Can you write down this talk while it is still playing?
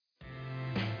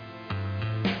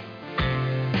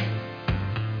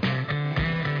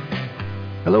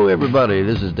Hello everybody,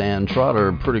 this is Dan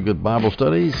Trotter, Pretty Good Bible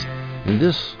Studies. In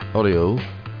this audio,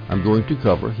 I'm going to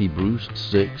cover Hebrews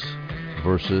 6,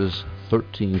 verses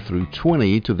 13 through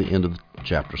 20 to the end of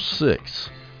chapter 6.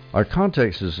 Our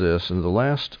context is this: in the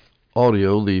last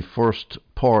audio, the first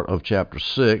part of chapter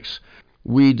 6,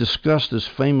 we discussed this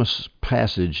famous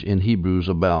passage in Hebrews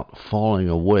about falling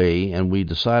away, and we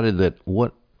decided that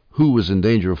who was in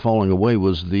danger of falling away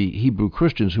was the Hebrew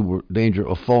Christians who were in danger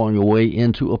of falling away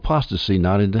into apostasy,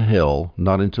 not into hell,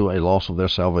 not into a loss of their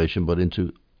salvation, but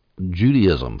into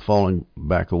Judaism, falling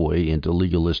back away into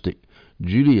legalistic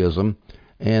Judaism.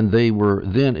 And they were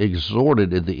then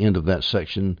exhorted at the end of that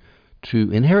section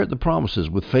to inherit the promises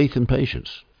with faith and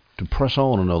patience, to press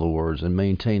on, in other words, and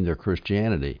maintain their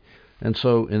Christianity. And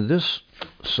so in this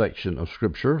section of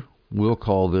Scripture, we'll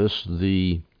call this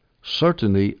the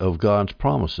certainty of God's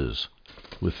promises.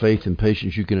 With faith and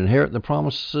patience, you can inherit the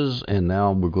promises, and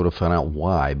now we're going to find out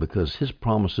why, because His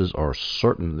promises are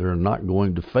certain. They're not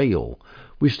going to fail.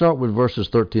 We start with verses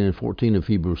 13 and 14 of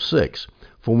Hebrews 6.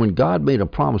 For when God made a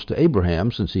promise to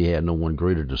Abraham, since he had no one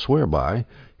greater to swear by,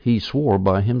 he swore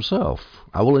by himself,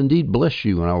 I will indeed bless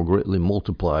you, and I will greatly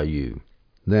multiply you.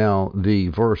 Now, the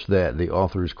verse that the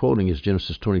author is quoting is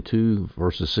Genesis 22,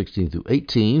 verses 16 through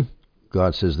 18.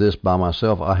 God says this, by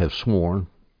myself I have sworn.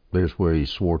 There's where he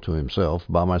swore to himself.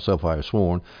 By myself I have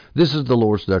sworn. This is the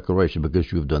Lord's declaration,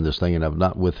 because you have done this thing, and I have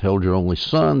not withheld your only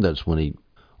son. That's when he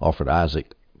offered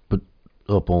Isaac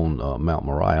up on Mount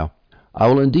Moriah. I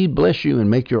will indeed bless you and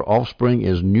make your offspring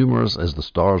as numerous as the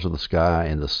stars of the sky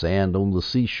and the sand on the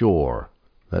seashore.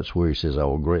 That's where he says, I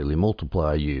will greatly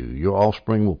multiply you. Your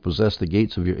offspring will possess the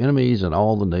gates of your enemies, and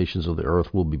all the nations of the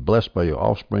earth will be blessed by your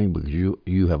offspring, because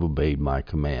you have obeyed my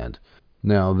command.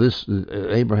 Now, this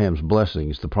Abraham's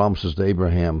blessings, the promises to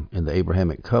Abraham in the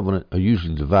Abrahamic covenant, are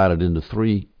usually divided into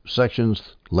three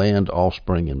sections: land,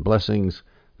 offspring, and blessings.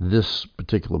 This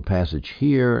particular passage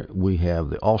here, we have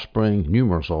the offspring,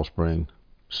 numerous offspring,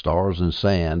 stars and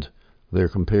sand they're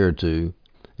compared to,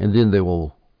 and then they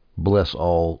will bless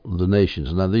all the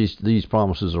nations. Now, these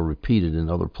promises are repeated in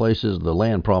other places. The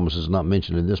land promise is not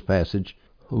mentioned in this passage,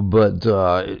 but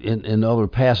in other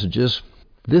passages.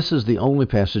 This is the only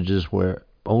passage where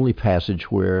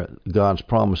God's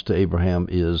promise to Abraham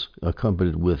is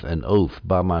accompanied with an oath.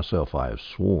 By myself I have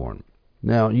sworn.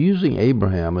 Now, using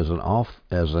Abraham as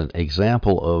an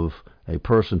example of a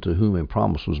person to whom a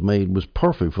promise was made was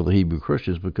perfect for the Hebrew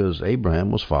Christians, because Abraham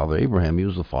was Father Abraham. He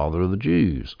was the father of the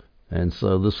Jews. And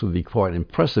so this would be quite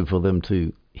impressive for them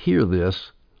to hear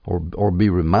this, or be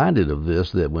reminded of this,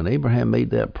 that when Abraham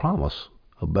made that promise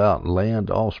about land,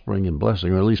 offspring, and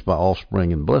blessing, or at least by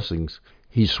offspring and blessings,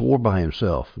 he swore by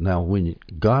himself. Now, when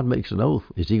God makes an oath,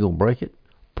 is he going to break it?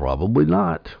 Probably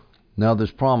not. Now,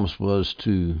 this promise was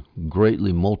to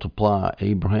greatly multiply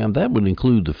Abraham. That would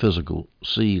include the physical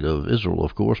seed of Israel,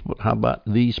 of course, but how about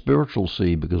the spiritual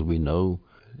seed? Because we know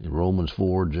in Romans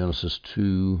 4, Genesis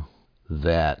 2,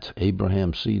 that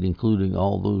Abraham's seed, including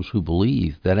all those who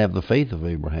believe, that have the faith of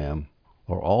Abraham,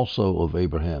 are also of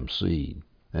Abraham's seed.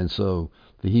 And so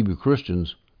the Hebrew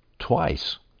Christians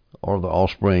twice are the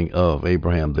offspring of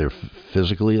Abraham. They're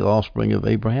physically the offspring of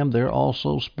Abraham. They're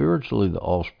also spiritually the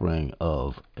offspring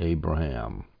of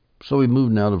Abraham. So we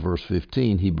move now to verse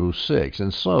 15, Hebrews 6.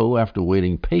 And so, after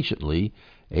waiting patiently,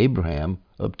 Abraham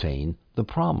obtained the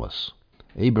promise.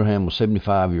 Abraham was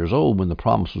 75 years old when the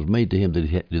promise was made to him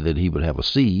that he would have a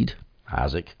seed,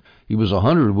 Isaac. He was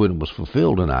 100 when it was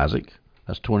fulfilled in Isaac.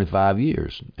 That's 25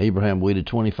 years. Abraham waited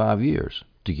 25 years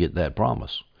to get that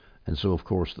promise. And so, of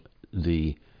course,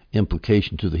 the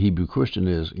implication to the Hebrew Christian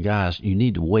is, guys, you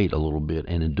need to wait a little bit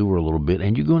and endure a little bit,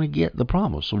 and you're going to get the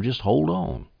promise, so just hold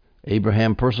on.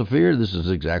 Abraham persevered. This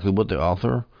is exactly what the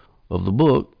author of the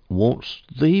book wants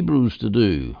the Hebrews to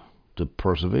do, to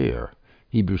persevere.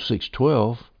 Hebrews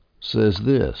 6:12 says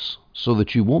this, so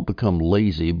that you won't become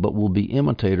lazy, but will be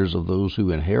imitators of those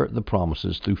who inherit the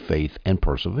promises through faith and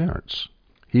perseverance.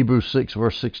 Hebrews 6,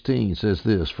 verse 16 says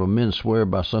this, for men swear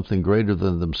by something greater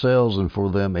than themselves, and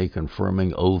for them a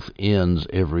confirming oath ends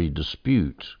every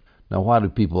dispute. Now, why do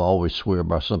people always swear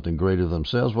by something greater than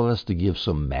themselves? Well, that's to give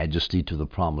some majesty to the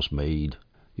promise made.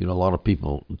 You know, a lot of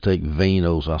people take vain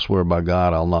oaths. I swear by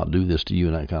God, I'll not do this to you,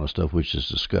 and that kind of stuff, which is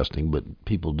disgusting. But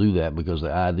people do that because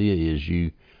the idea is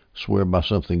you swear by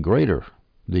something greater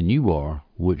than you are,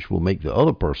 which will make the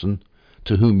other person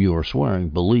to whom you are swearing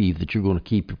believe that you're going to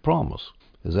keep your promise.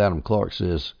 As Adam Clark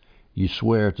says, you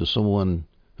swear to someone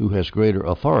who has greater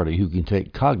authority, who can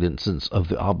take cognizance of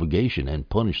the obligation and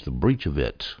punish the breach of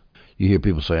it. You hear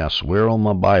people say, I swear on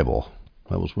my Bible.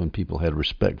 That was when people had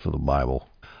respect for the Bible.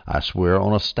 I swear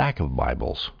on a stack of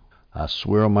Bibles. I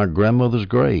swear on my grandmother's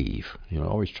grave.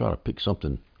 Always try to pick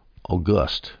something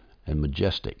august and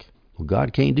majestic. Well,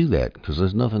 God can't do that because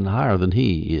there's nothing higher than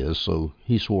he is, so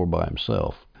he swore by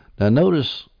himself. Now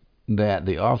notice that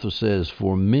the author says,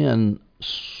 for men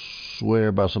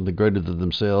swear by something greater than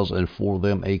themselves, and for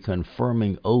them a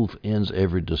confirming oath ends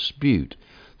every dispute.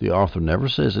 The author never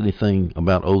says anything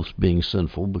about oaths being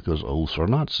sinful, because oaths are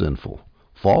not sinful.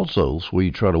 False oaths, where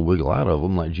you try to wiggle out of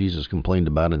them, like Jesus complained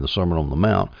about in the Sermon on the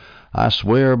Mount. If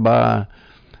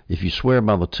you swear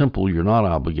by the temple, you're not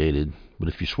obligated, but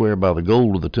if you swear by the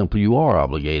gold of the temple, you are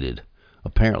obligated.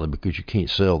 Apparently, because you can't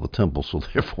sell the temple, so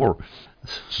therefore,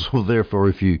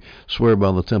 if you swear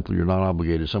by the temple, you're not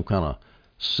obligated. Some kind of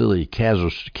silly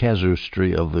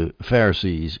casuistry of the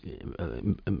Pharisees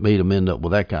made them end up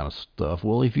with that kind of stuff.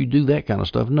 Well, if you do that kind of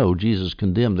stuff, no, Jesus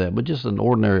condemned that. But just an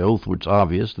ordinary oath, which is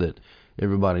obvious that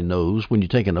everybody knows. When you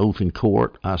take an oath in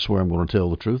court, I swear I'm going to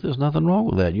tell the truth. There's nothing wrong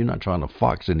with that. You're not trying to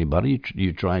fox anybody.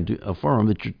 You're trying to affirm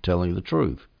that you're telling the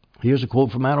truth. Here's a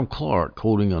quote from Adam Clark,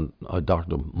 quoting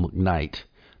Dr. McKnight.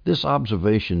 This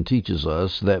observation teaches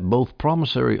us that both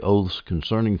promissory oaths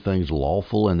concerning things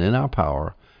lawful and in our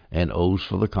power, and oaths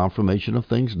for the confirmation of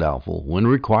things doubtful, when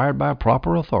required by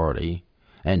proper authority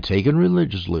and taken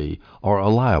religiously, are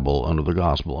liable under the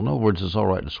gospel. In other words, it's all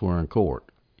right to swear in court.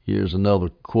 Here's another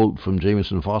quote from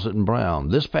Jamieson, Fawcett, and Brown.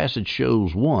 This passage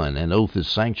shows, 1, an oath is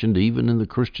sanctioned even in the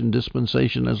Christian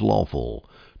dispensation as lawful.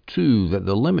 2, that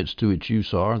the limits to its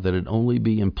use are that it only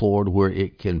be implored where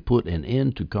it can put an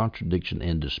end to contradiction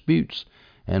and disputes,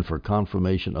 and for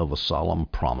confirmation of a solemn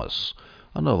promise.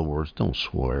 In other words, don't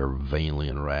swear vainly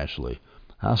and rashly.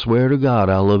 I swear to God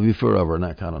I love you forever, and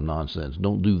that kind of nonsense.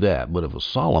 Don't do that. But if a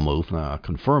solemn oath, now a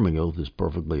confirming oath, is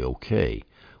perfectly okay.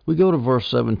 We go to verse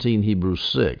 17, Hebrews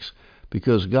 6.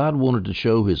 Because God wanted to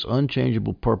show his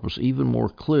unchangeable purpose even more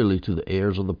clearly to the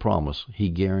heirs of the promise, he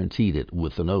guaranteed it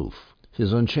with an oath.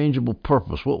 His unchangeable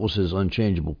purpose. What was his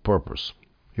unchangeable purpose?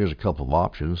 Here's a couple of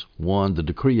options. 1, the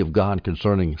decree of God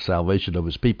concerning salvation of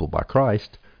his people by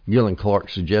Christ. Gillen Clark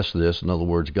suggests this. In other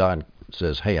words, God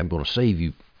says, hey, I'm going to save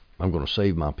you. I'm going to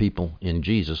save my people in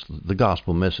Jesus. The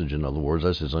gospel message, in other words,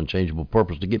 that's his unchangeable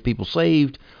purpose, to get people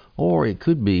saved. Or it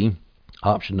could be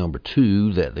option number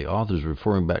 2, that the author is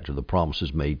referring back to the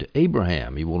promises made to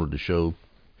Abraham. He wanted to show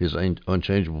his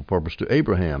unchangeable purpose to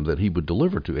Abraham, that he would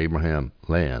deliver to Abraham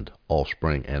land,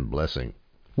 offspring, and blessing,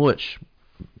 which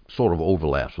sort of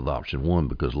overlaps with option 1,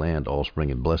 because land, offspring,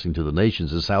 and blessing to the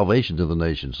nations is salvation to the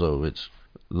nations. So it's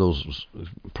those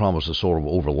promises sort of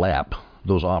overlap.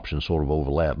 Those options sort of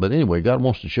overlap. But anyway, God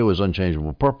wants to show his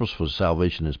unchangeable purpose for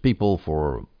salvation of his people,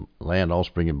 for land,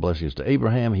 offspring, and blessings to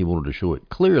Abraham. He wanted to show it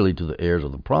clearly to the heirs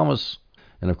of the promise.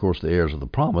 And of course, the heirs of the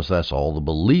promise, that's all the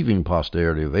believing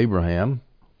posterity of Abraham,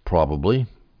 probably.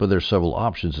 But there's several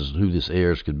options as to who this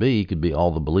heirs could be. It could be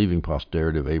all the believing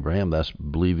posterity of Abraham. That's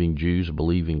believing Jews,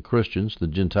 believing Christians, the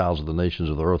Gentiles of the nations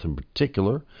of the earth in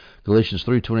particular. Galatians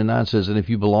 3:29 says, and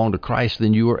if you belong to Christ,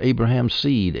 then you are Abraham's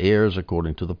seed, heirs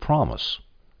according to the promise.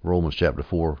 Romans chapter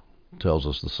 4 tells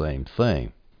us the same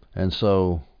thing. And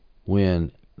so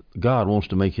when God wants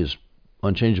to make his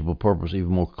unchangeable purpose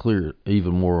even more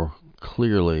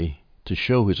clearly, to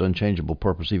show his unchangeable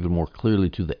purpose even more clearly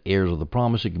to the heirs of the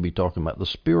promise, it could be talking about the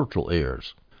spiritual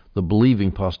heirs, the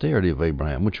believing posterity of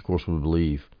Abraham, which of course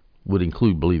would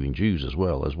include believing Jews as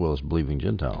well as believing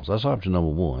Gentiles. That's option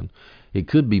number 1. It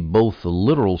could be both the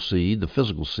literal seed, the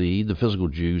physical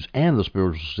Jews, and the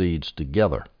spiritual seeds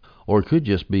together. Or it could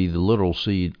just be the literal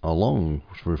seed alone,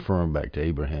 referring back to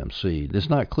Abraham's seed. It's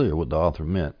not clear what the author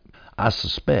meant. I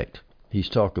suspect he's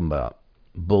talking about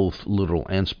both literal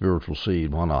and spiritual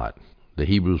seed. Why not? The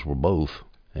Hebrews were both,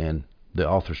 and the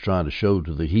author's trying to show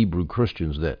to the Hebrew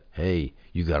Christians that, hey,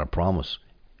 you got a promise,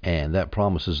 and that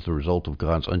promise is the result of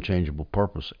God's unchangeable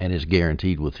purpose, and is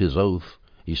guaranteed with his oath.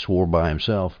 He swore by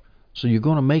himself. So you're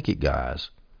going to make it,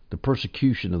 guys. The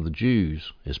persecution of the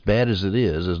Jews, as bad as it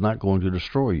is not going to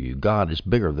destroy you. God is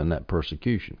bigger than that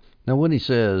persecution. Now, when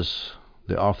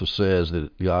the author says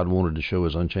that God wanted to show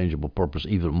his unchangeable purpose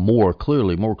even more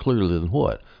clearly than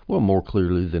what? Well, more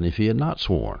clearly than if he had not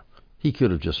sworn. He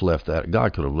could have just left that.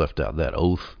 God could have left out that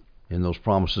oath in those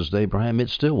promises to Abraham.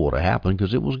 It still would have happened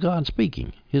because it was God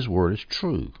speaking. His word is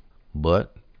true.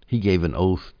 But he gave an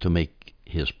oath to make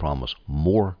his promise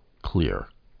more clearer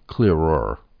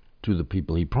to the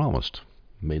people he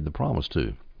made the promise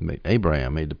to.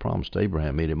 Abraham made the promise to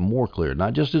Abraham, made it more clear,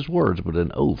 not just his words, but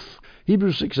an oath.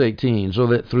 Hebrews 6:18, so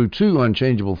that through 2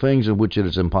 unchangeable things in which it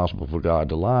is impossible for God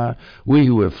to lie, we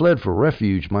who have fled for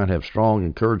refuge might have strong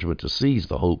encouragement to seize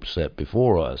the hope set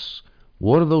before us.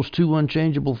 What are those 2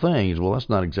 unchangeable things? Well, that's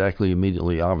not exactly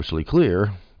immediately obviously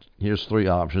clear. Here's three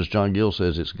options. John Gill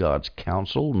says it's God's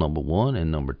counsel, number one,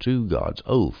 and number two, God's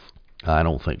oath. I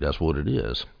don't think that's what it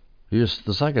is. Here's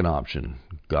the second option.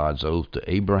 God's oath to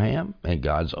Abraham and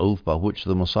God's oath by which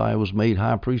the Messiah was made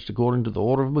high priest according to the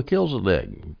order of Melchizedek.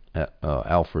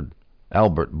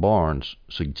 Albert Barnes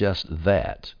suggests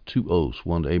that. Two oaths,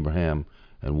 one to Abraham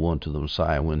and one to the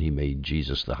Messiah when he made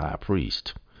Jesus the high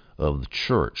priest of the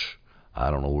church.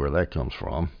 I don't know where that comes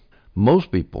from.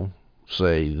 Most people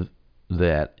say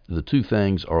that the two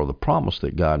things are the promise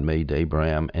that God made to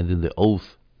Abraham and then the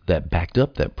oath that backed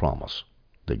up that promise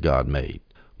that God made.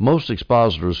 Most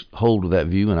expositors hold to that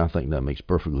view, and I think that makes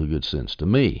perfectly good sense to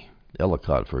me.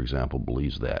 Ellicott, for example,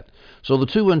 believes that. So the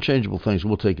two unchangeable things,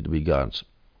 we'll take it to be God's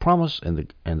promise and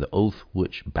the oath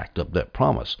which backed up that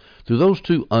promise. Through those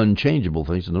two unchangeable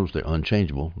things, and notice they're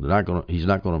unchangeable, he's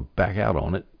not going to back out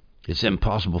on it. It's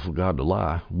impossible for God to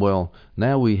lie. Well,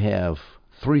 now we have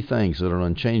three things that are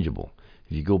unchangeable.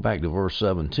 If you go back to verse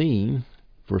 17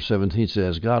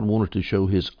 says God wanted to show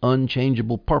his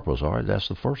unchangeable purpose. All right, that's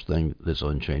the first thing that's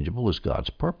unchangeable is God's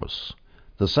purpose.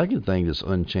 The second thing that's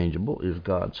unchangeable is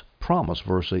God's promise.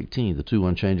 Verse 18, the two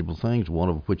unchangeable things, one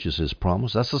of which is his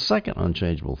promise. That's the second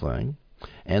unchangeable thing.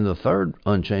 And the third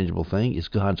unchangeable thing is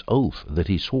God's oath that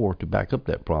he swore to back up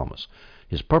that promise.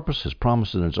 His purpose, his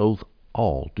promise, and his oath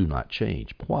all do not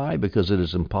change. Why? Because it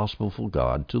is impossible for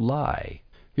God to lie.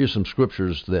 Here's some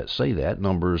scriptures that say that.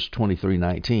 Numbers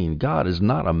 23:19. God is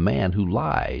not a man who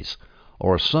lies,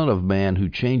 or a son of man who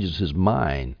changes his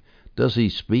mind. Does he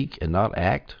speak and not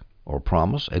act, or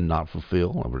promise and not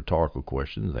fulfill? A rhetorical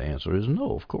question. The answer is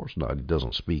no, of course not. He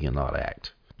doesn't speak and not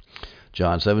act.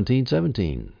 John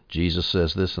 17:17. Jesus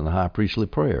says this in the high priestly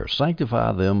prayer.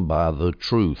 Sanctify them by the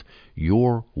truth.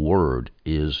 Your word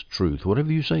is truth.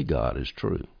 Whatever you say, God, is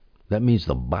true. That means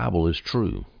the Bible is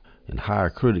true. And higher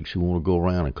critics who want to go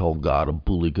around and call God a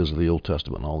bully because of the Old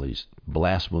Testament and all these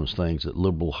blasphemous things that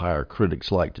liberal higher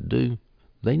critics like to do,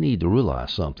 they need to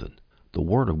realize something. The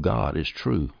Word of God is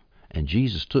true. And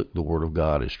Jesus took the Word of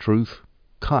God as truth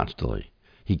constantly.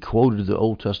 He quoted the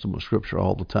Old Testament Scripture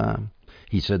all the time.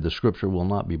 He said the Scripture will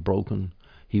not be broken.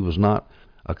 He was not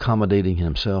accommodating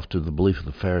himself to the belief of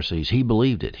the Pharisees. He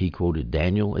believed it. He quoted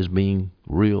Daniel as being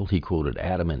real. He quoted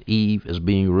Adam and Eve as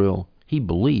being real. He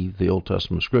believed the Old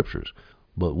Testament Scriptures.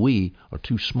 But we are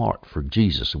too smart for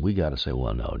Jesus, and we got to say,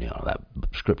 well, no, that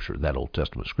Scripture, that Old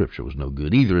Testament Scripture was no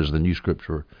good. Either is the New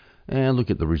Scripture. And look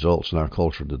at the results in our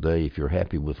culture today. If you're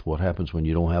happy with what happens when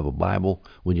you don't have a Bible,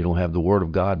 when you don't have the Word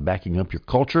of God backing up your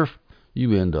culture,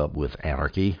 you end up with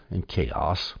anarchy and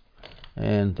chaos.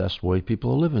 And that's the way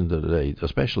people are living today,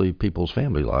 especially people's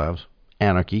family lives.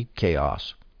 Anarchy,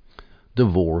 chaos,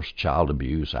 divorce, child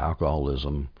abuse,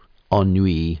 alcoholism,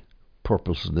 ennui,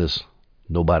 purposelessness,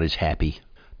 nobody's happy.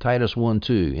 Titus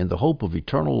 1:2, in the hope of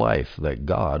eternal life that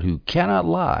God, who cannot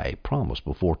lie, promised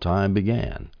before time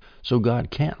began. So God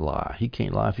can't lie. He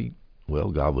can't lie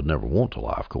if God would never want to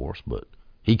lie, of course, but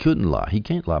he couldn't lie. He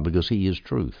can't lie because he is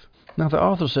truth. Now, the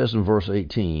author says in verse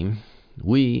 18,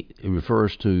 he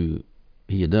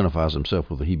identifies himself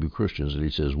with the Hebrew Christians, and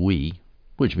he says we,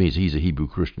 which means he's a Hebrew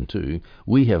Christian too.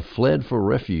 We have fled for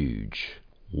refuge.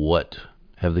 What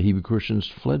have the Hebrew Christians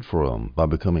fled from by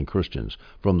becoming Christians?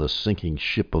 From the sinking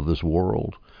ship of this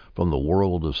world, from the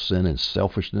world of sin and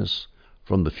selfishness,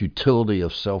 from the futility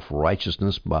of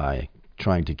self-righteousness by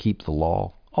trying to keep the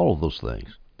law, all of those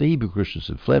things. The Hebrew Christians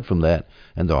have fled from that,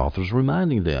 and the author's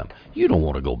reminding them, you don't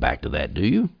want to go back to that, do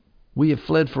you? We have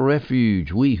fled for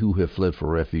refuge. We who have fled for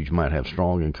refuge might have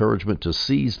strong encouragement to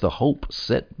seize the hope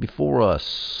set before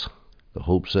us. The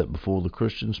hope set before the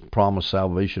Christians, promised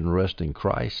salvation, rest in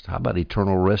Christ. How about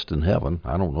eternal rest in heaven?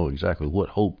 I don't know exactly what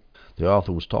hope the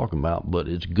author was talking about, but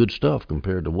it's good stuff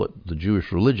compared to what the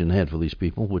Jewish religion had for these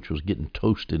people, which was getting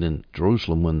toasted in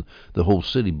Jerusalem when the whole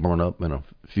city burned up in a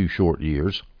few short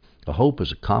years. A hope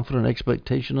is a confident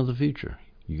expectation of the future.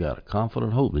 You got a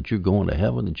confident hope that you're going to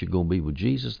heaven, that you're going to be with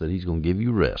Jesus, that he's going to give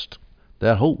you rest.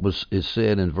 That hope is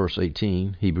said in verse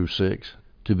 18, Hebrews 6,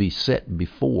 to be set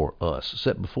before us.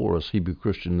 Set before us, Hebrew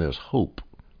Christian, there's hope.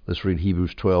 Let's read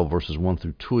Hebrews 12, verses 1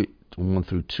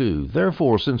 through 2.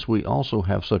 Therefore, since we also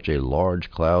have such a large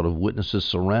cloud of witnesses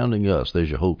surrounding us, there's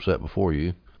your hope set before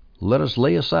you, let us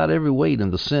lay aside every weight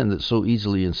and the sin that so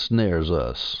easily ensnares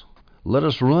us. Let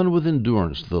us run with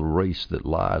endurance the race that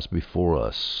lies before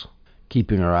us,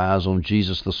 keeping our eyes on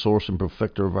Jesus, the source and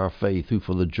perfecter of our faith, who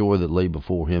for the joy that lay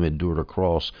before him endured a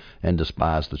cross and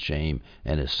despised the shame,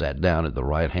 and is sat down at the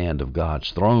right hand of God's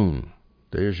throne.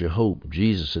 There's your hope,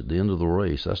 Jesus at the end of the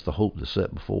race. That's the hope that's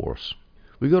set before us.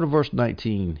 We go to verse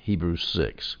 19, Hebrews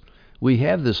 6. We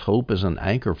have this hope as an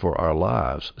anchor for our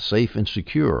lives, safe and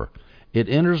secure, It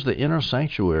enters the inner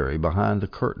sanctuary behind the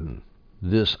curtain.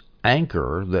 This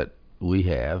anchor that we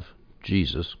have,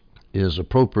 Jesus, is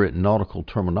appropriate nautical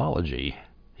terminology.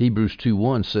 Hebrews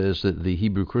 2:1 says that the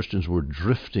Hebrew Christians were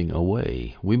drifting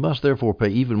away. We must therefore pay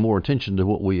even more attention to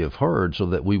what we have heard so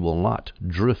that we will not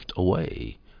drift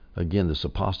away. Again, this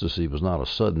apostasy was not a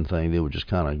sudden thing. They were just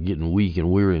kind of getting weak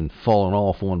and weary and falling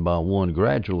off one by one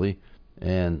gradually.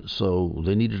 And so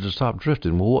they needed to stop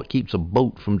drifting. Well, what keeps a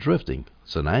boat from drifting?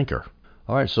 It's an anchor.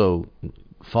 All right, so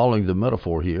following the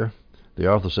metaphor here,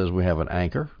 the author says we have an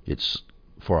anchor. It's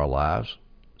for our lives,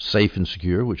 safe and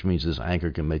secure, which means this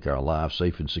anchor can make our lives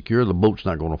safe and secure. The boat's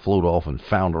not going to float off and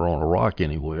founder on a rock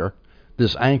anywhere.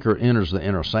 This anchor enters the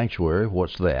inner sanctuary.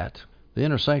 What's that? The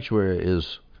inner sanctuary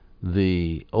is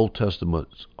the Old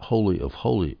Testament's Holy of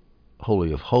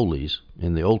Holies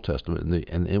in the Old Testament,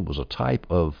 and it was a type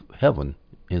of heaven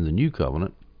in the New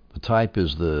Covenant. The type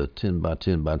is the 10 by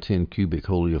 10 by 10 cubic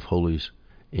Holy of Holies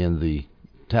in the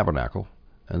tabernacle,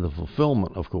 and the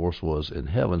fulfillment, of course, was in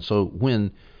heaven. So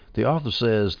when the author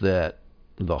says that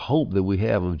the hope that we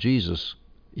have of Jesus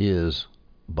is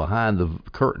behind the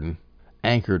curtain,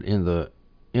 anchored in the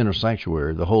inner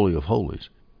sanctuary, the Holy of Holies,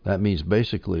 that means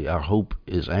basically our hope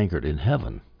is anchored in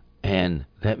heaven. And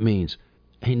that means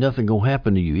ain't nothing going to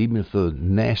happen to you. Even if the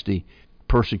nasty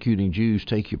persecuting Jews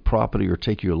take your property or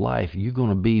take your life, you're going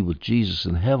to be with Jesus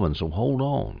in heaven, so hold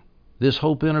on. This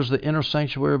hope enters the inner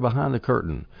sanctuary behind the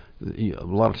curtain. A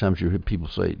lot of times you hear people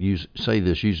say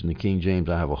this using the King James,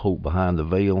 I have a hope behind the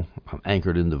veil. I'm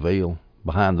anchored in the veil,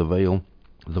 behind the veil.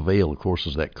 The veil, of course,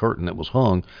 is that curtain that was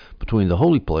hung between the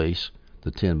holy place,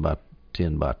 the 10 by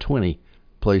 10 by 20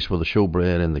 place where the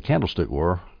showbread and the candlestick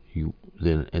were.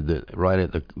 Right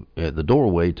at the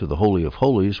doorway to the Holy of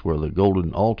Holies, where the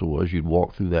golden altar was, you'd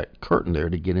walk through that curtain there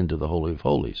to get into the Holy of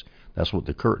Holies. That's what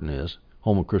the curtain is.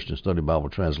 Holman Christian Study Bible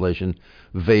Translation.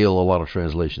 Veil, a lot of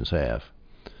translations have.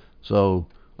 So,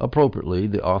 appropriately,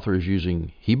 the author is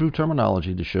using Hebrew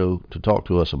terminology to talk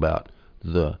to us about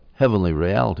the heavenly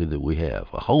reality that we have,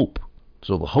 a hope.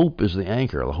 So the hope is the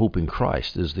anchor. The hope in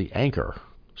Christ is the anchor,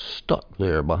 stuck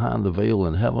there behind the veil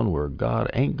in heaven where God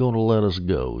ain't going to let us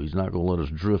go. He's not going to let us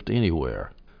drift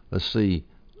anywhere. Let's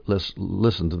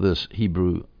listen to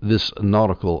this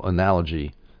nautical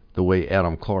analogy, the way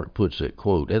Adam Clarke puts it,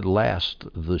 quote, "At last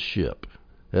the ship.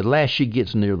 At last she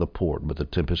gets near the port, but the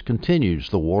tempest continues.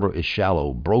 The water is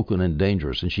shallow, broken, and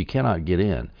dangerous, and she cannot get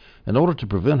in. In order to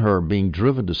prevent her being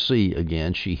driven to sea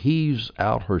again, she heaves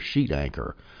out her sheet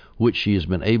anchor, which she has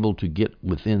been able to get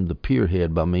within the pier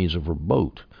head by means of her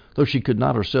boat. Though she could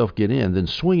not herself get in, then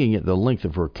swinging it the length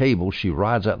of her cable, she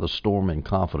rides out the storm in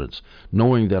confidence,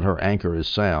 knowing that her anchor is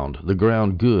sound, the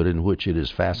ground good in which it is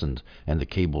fastened, and the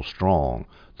cable strong.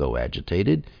 Though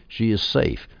agitated, she is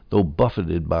safe. Though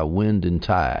buffeted by wind and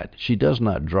tide, she does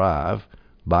not drive.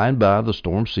 By and by the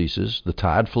storm ceases, the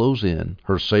tide flows in,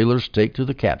 her sailors take to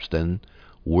the capstan,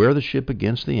 wear the ship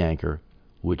against the anchor,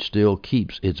 which still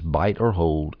keeps its bite or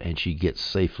hold, and she gets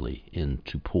safely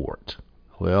into port."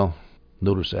 Well,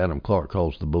 notice Adam Clarke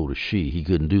calls the boat a she. He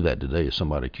couldn't do that today if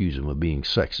somebody accused him of being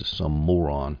sexist, some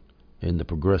moron in the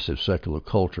progressive secular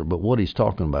culture. But what he's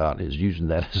talking about is using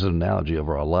that as an analogy of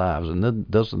our lives. And then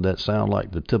doesn't that sound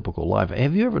like the typical life?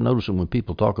 Have you ever noticed that when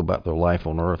people talk about their life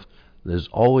on earth, there's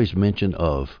always mention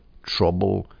of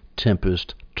trouble,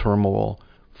 tempest, turmoil?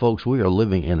 Folks, we are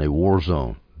living in a war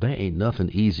zone. There ain't nothing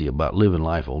easy about living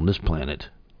life on this planet.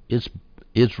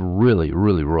 It's really,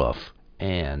 really rough.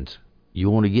 And you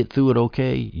want to get through it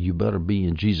okay, you better be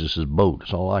in Jesus' boat.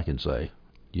 That's all I can say.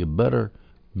 You better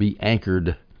be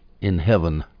anchored in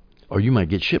heaven, or you might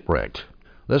get shipwrecked.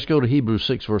 Let's go to Hebrews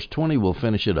 6, verse 20. We'll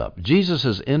finish it up. Jesus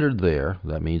has entered there,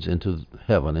 that means into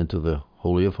heaven, into the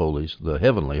Holy of Holies, the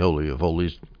heavenly Holy of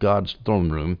Holies, God's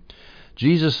throne room.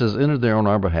 Jesus has entered there on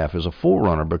our behalf as a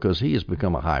forerunner because he has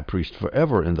become a high priest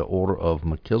forever in the order of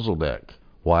Melchizedek.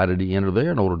 Why did he enter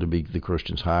there? In order to be the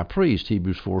Christian's high priest.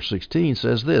 Hebrews 4:16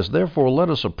 says this, "Therefore let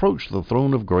us approach the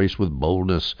throne of grace with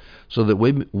boldness, so that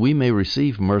we may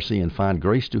receive mercy and find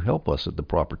grace to help us at the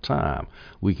proper time."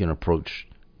 We can approach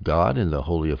God in the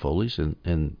Holy of Holies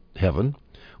in heaven.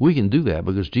 We can do that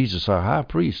because Jesus, our high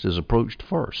priest, is approached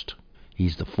first.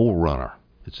 He's the forerunner,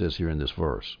 it says here in this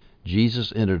verse.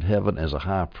 Jesus entered heaven as a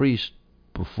high priest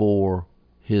before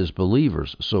his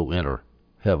believers so enter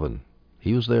heaven.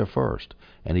 He was there first,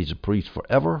 and he's a priest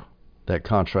forever. That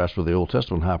contrasts with the Old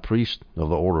Testament high priest of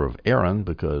the order of Aaron,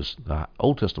 because the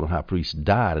Old Testament high priest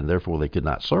died, and therefore they could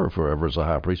not serve forever as a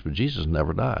high priest, but Jesus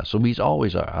never dies. So he's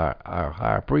always our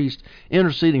high priest,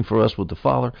 interceding for us with the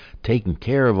Father, taking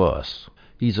care of us.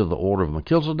 He's of the order of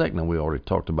Melchizedek. Now, we already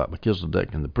talked about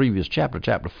Melchizedek in the previous chapter,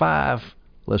 chapter 5.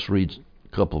 Let's read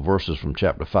couple of verses from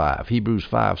chapter 5. Hebrews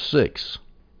 5:6.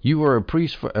 You are a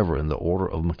priest forever in the order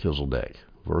of Melchizedek.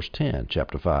 Verse 10,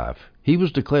 chapter 5.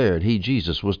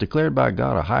 Jesus was declared by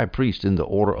God a high priest in the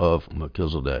order of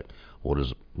Melchizedek. What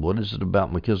is it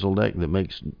about Melchizedek that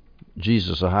makes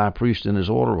Jesus a high priest in his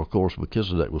order? Of course,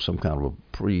 Melchizedek was some kind of a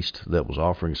priest that was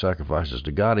offering sacrifices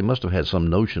to God. He must have had some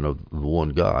notion of the one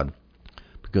God,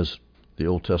 because the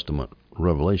Old Testament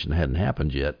revelation hadn't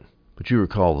happened yet. But you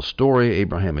recall the story.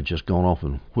 Abraham had just gone off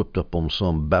and whipped up on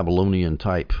some Babylonian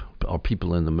type, or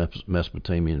people in the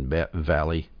Mesopotamian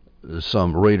valley,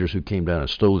 some raiders who came down and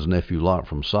stole his nephew Lot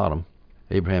from Sodom.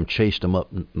 Abraham chased them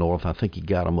up north. I think he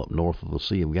got them up north of the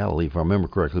Sea of Galilee, if I remember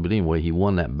correctly. But anyway, he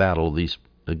won that battle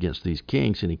against these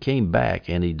kings, and he came back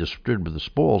and he distributed the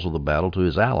spoils of the battle to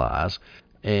his allies.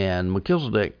 And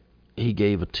Melchizedek, he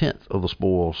gave 1/10 of the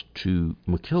spoils to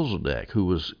Melchizedek, who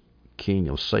was king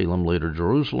of Salem, later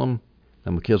Jerusalem.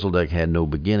 Now, Melchizedek had no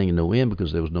beginning and no end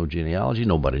because there was no genealogy.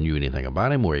 Nobody knew anything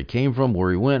about him, where he came from,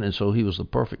 where he went, and so he was the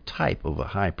perfect type of a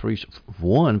high priest.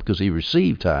 One, because he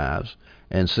received tithes,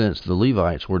 and since the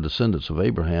Levites were descendants of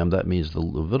Abraham, that means the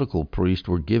Levitical priests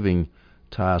were giving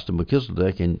tithes to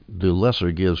Melchizedek, and the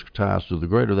lesser gives tithes to the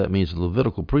greater. That means the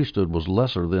Levitical priesthood was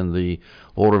lesser than the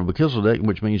order of Melchizedek,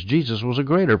 which means Jesus was a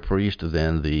greater priest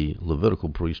than the Levitical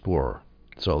priests were.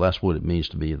 So that's what it means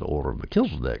to be the order of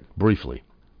Melchizedek, briefly.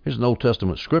 There's an Old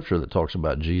Testament scripture that talks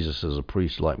about Jesus as a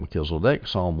priest like Melchizedek,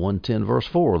 Psalm 110, verse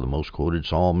 4, the most quoted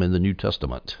psalm in the New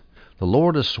Testament. The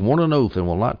Lord has sworn an oath and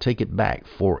will not take it back.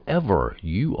 Forever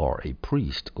you are a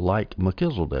priest like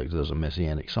Melchizedek. There's a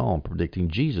messianic psalm predicting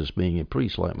Jesus being a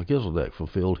priest like Melchizedek,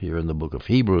 fulfilled here in the book of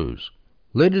Hebrews.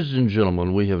 Ladies and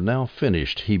gentlemen, we have now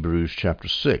finished Hebrews chapter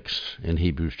 6. In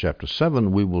Hebrews chapter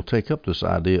 7, we will take up this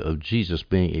idea of Jesus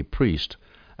being a priest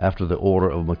after the order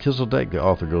of Melchizedek. The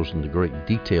author goes into great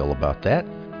detail about that.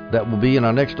 That will be in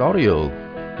our next audio,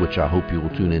 which I hope you will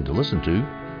tune in to listen to,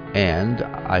 and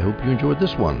I hope you enjoyed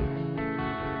this one.